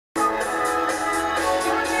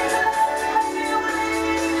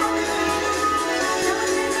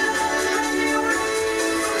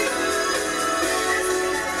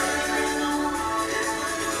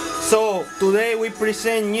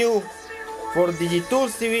present you for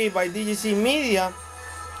Digitools TV by DGC Media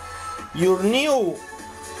your new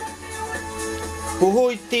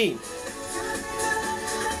Puhui T,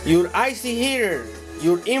 your IC heater,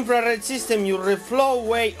 your infrared system, your Reflow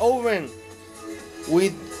way oven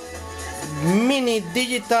with mini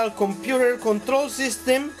digital computer control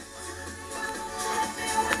system,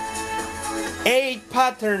 8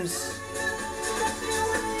 patterns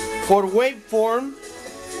for waveform,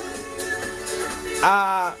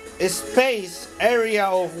 a space area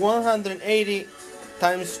of 180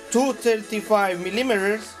 times 235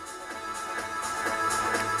 millimeters,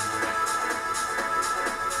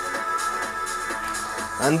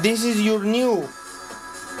 and this is your new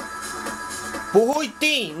Puhui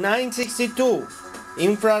T-962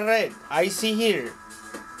 infrared IC heater.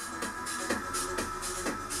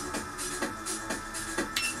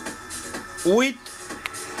 With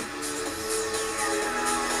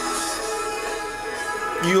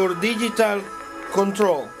your digital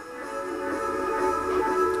control.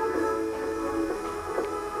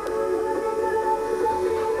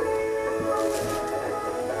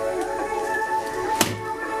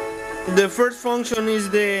 The first function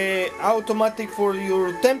is the automatic for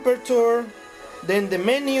your temperature, then the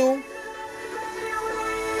menu,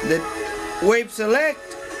 the wave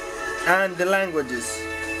select, and the languages.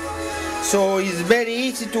 So it's very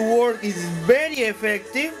easy to work, it's very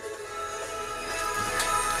effective.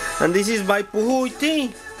 And this is by Puhui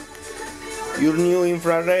T, your new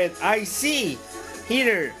infrared IC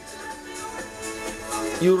heater,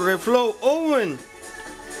 your Reflow oven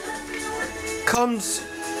comes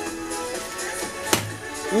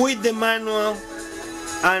with the manual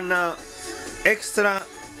and extra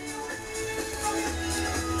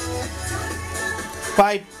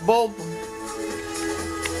pipe bulb.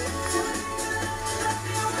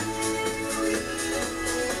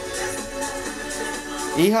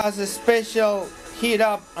 It has a special heat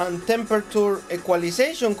up and temperature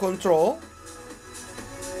equalization control.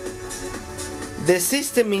 The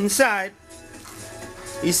system inside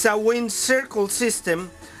is a wind circle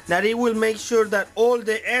system that it will make sure that all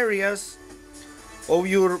the areas of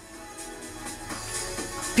your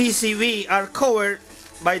PCB are covered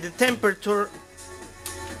by the temperature,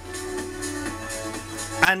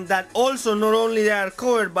 and that also not only they are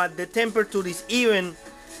covered but the temperature is even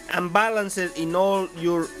and balanced in all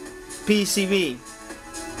your PCB.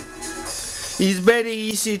 It's very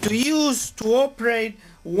easy to use, to operate.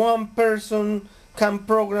 One person can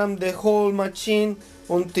program the whole machine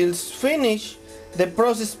until it's finished. The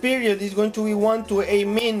process period is going to be 1 to 8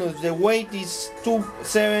 minutes. The weight is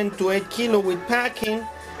 7 to 8 kilo with packing.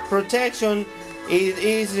 Protection it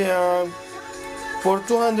is for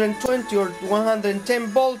 220 or 110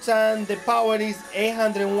 volts, and the power is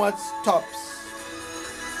 800 watts tops.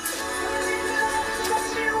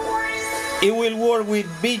 It will work with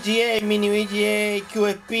VGA, mini VGA,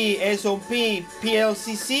 QFP, SOP,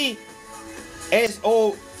 PLCC,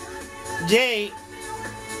 SOJ,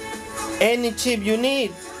 any chip you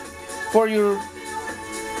need for your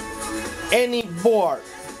any board.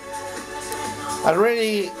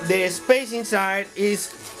 Already the space inside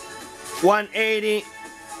is 180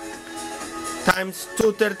 times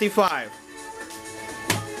 235.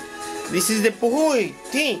 This is the Puhui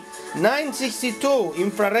T-962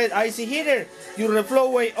 infrared IC heater, your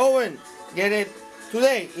Reflow way oven. Get it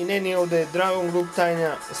today in any of the Dragon Group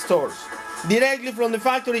China stores. Directly from the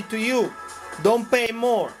factory to you. Don't pay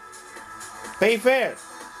more. Pay fair.